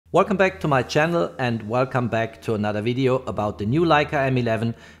Welcome back to my channel and welcome back to another video about the new Leica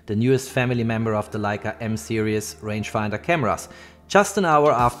M11, the newest family member of the Leica M series rangefinder cameras. Just an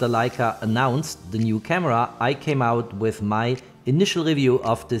hour after Leica announced the new camera, I came out with my initial review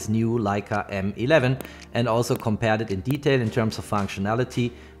of this new Leica M11 and also compared it in detail in terms of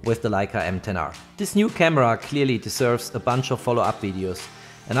functionality with the Leica M10-R. This new camera clearly deserves a bunch of follow-up videos,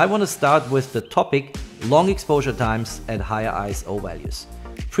 and I want to start with the topic long exposure times at higher ISO values.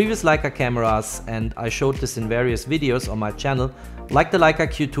 Previous Leica cameras, and I showed this in various videos on my channel, like the Leica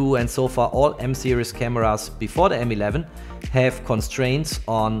Q2 and so far all M series cameras before the M11, have constraints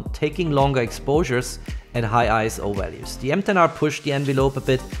on taking longer exposures at high ISO values. The M10R pushed the envelope a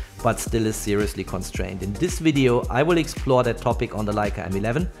bit, but still is seriously constrained. In this video, I will explore that topic on the Leica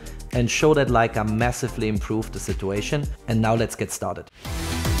M11 and show that Leica massively improved the situation. And now let's get started.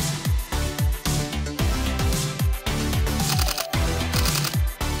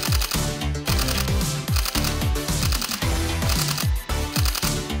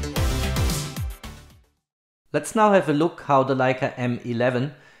 Let's now have a look how the Leica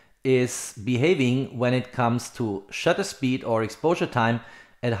M11 is behaving when it comes to shutter speed or exposure time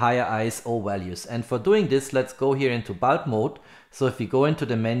at higher ISO values. And for doing this, let's go here into bulb mode. So if we go into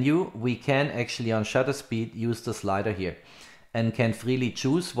the menu, we can actually on shutter speed use the slider here and can freely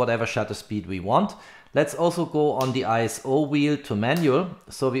choose whatever shutter speed we want. Let's also go on the ISO wheel to manual.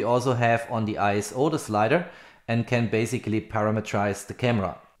 So we also have on the ISO the slider and can basically parameterize the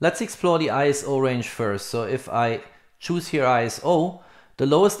camera. Let's explore the ISO range first. So if I choose here ISO, the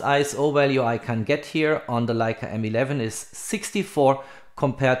lowest ISO value I can get here on the Leica M11 is 64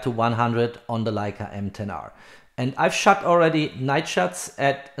 compared to 100 on the Leica M10R. And I've shot already night shots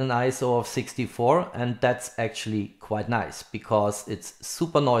at an ISO of 64, and that's actually quite nice because it's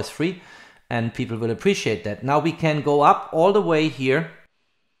super noise free and people will appreciate that. Now we can go up all the way here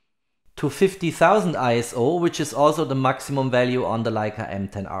to 50,000 ISO, which is also the maximum value on the Leica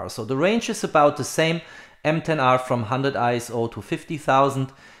M10R. So the range is about the same. M10R from 100 ISO to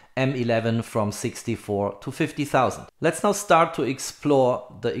 50,000, M11 from 64 to 50,000. Let's now start to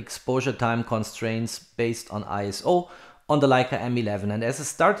explore the exposure time constraints based on ISO on the Leica M11. And as a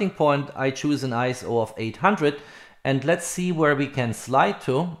starting point, I choose an ISO of 800, and let's see where we can slide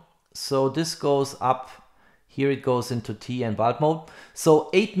to. So this goes up. Here it goes into T and bulb mode. So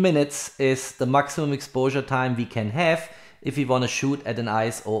 8 minutes is the maximum exposure time we can have if we want to shoot at an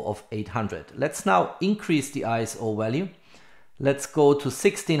ISO of 800. Let's now increase the ISO value. Let's go to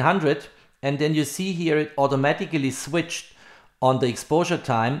 1600, and then you see here it automatically switched on the exposure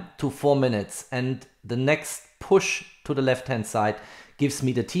time to 4 minutes. And the next push to the left hand side gives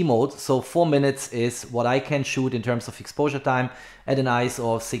me the T mode. So 4 minutes is what I can shoot in terms of exposure time at an ISO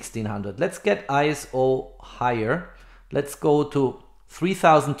of 1600. Let's get ISO higher. Let's go to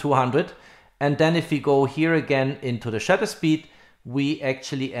 3200. And then if we go here again into the shutter speed, we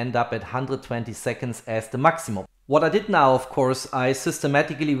actually end up at 120 seconds as the maximum. What I did now, of course, I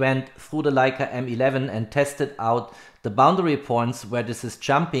systematically went through the Leica M11 and tested out the boundary points where this is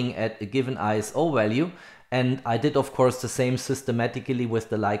jumping at a given ISO value. And I did, of course, the same systematically with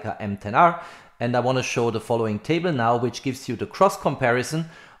the Leica M10R. And I want to show the following table now, which gives you the cross comparison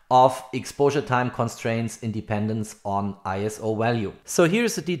of exposure time constraints in dependence on ISO value. So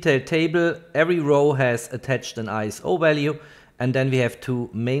here's a detailed table. Every row has attached an ISO value. And then we have two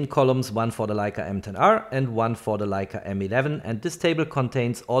main columns, one for the Leica M10R and one for the Leica M11. And this table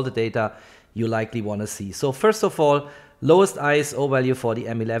contains all the data you likely want to see. So first of all, lowest ISO value for the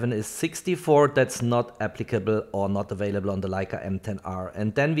M11 is 64. That's not applicable or not available on the Leica M10R.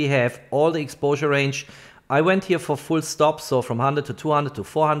 And then we have all the exposure range. I went here for full stop, so from 100 to 200 to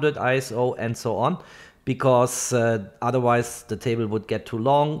 400 ISO and so on, because otherwise the table would get too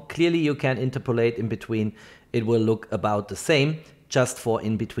long. Clearly you can interpolate in between. It will look about the same, just for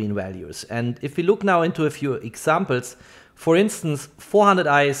in-between values. And if we look now into a few examples, for instance, 400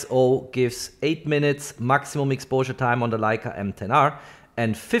 ISO gives 8 minutes maximum exposure time on the Leica M10R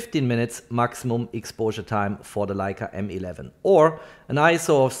and 15 minutes maximum exposure time for the Leica M11. Or an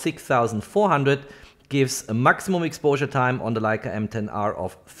ISO of 6400 gives a maximum exposure time on the Leica M10R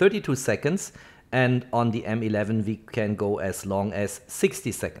of 32 seconds, and on the M11 we can go as long as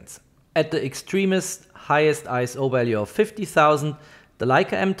 60 seconds. At the extremist highest ISO value of 50,000, the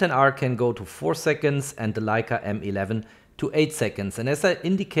Leica M10R can go to 4 seconds and the Leica M11 to 8 seconds. And as I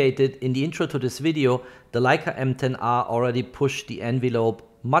indicated in the intro to this video, the Leica M10R already pushed the envelope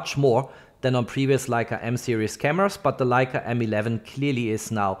much more than on previous Leica M series cameras, but the Leica M11 clearly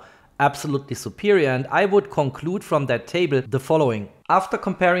is now absolutely superior. And I would conclude from that table the following. After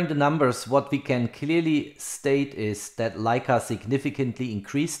comparing the numbers, what we can clearly state is that Leica significantly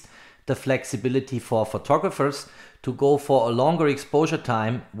increased the flexibility for photographers to go for a longer exposure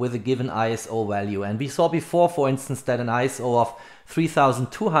time with a given ISO value. And we saw before, for instance, that an ISO of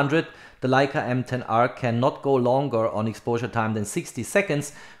 3200, the Leica M10-R cannot go longer on exposure time than 60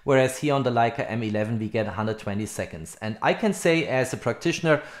 seconds, whereas here on the Leica M11 we get 120 seconds. And I can say, as a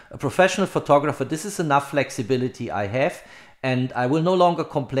practitioner, a professional photographer, this is enough flexibility I have, and I will no longer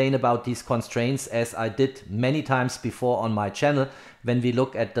complain about these constraints, as I did many times before on my channel when we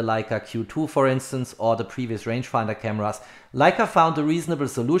look at the Leica Q2, for instance, or the previous rangefinder cameras. Leica found a reasonable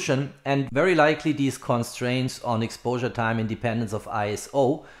solution, and very likely these constraints on exposure time independence of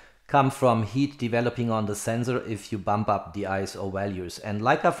ISO come from heat developing on the sensor if you bump up the ISO values. And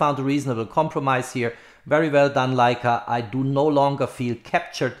Leica found a reasonable compromise here. Very well done, Leica. I do no longer feel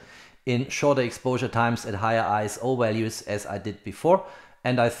captured in shorter exposure times at higher ISO values as I did before,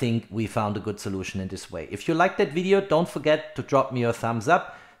 and I think we found a good solution in this way. If you liked that video, don't forget to drop me a thumbs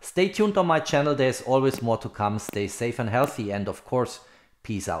up. Stay tuned on my channel, there's always more to come. Stay safe and healthy, and of course,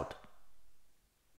 peace out.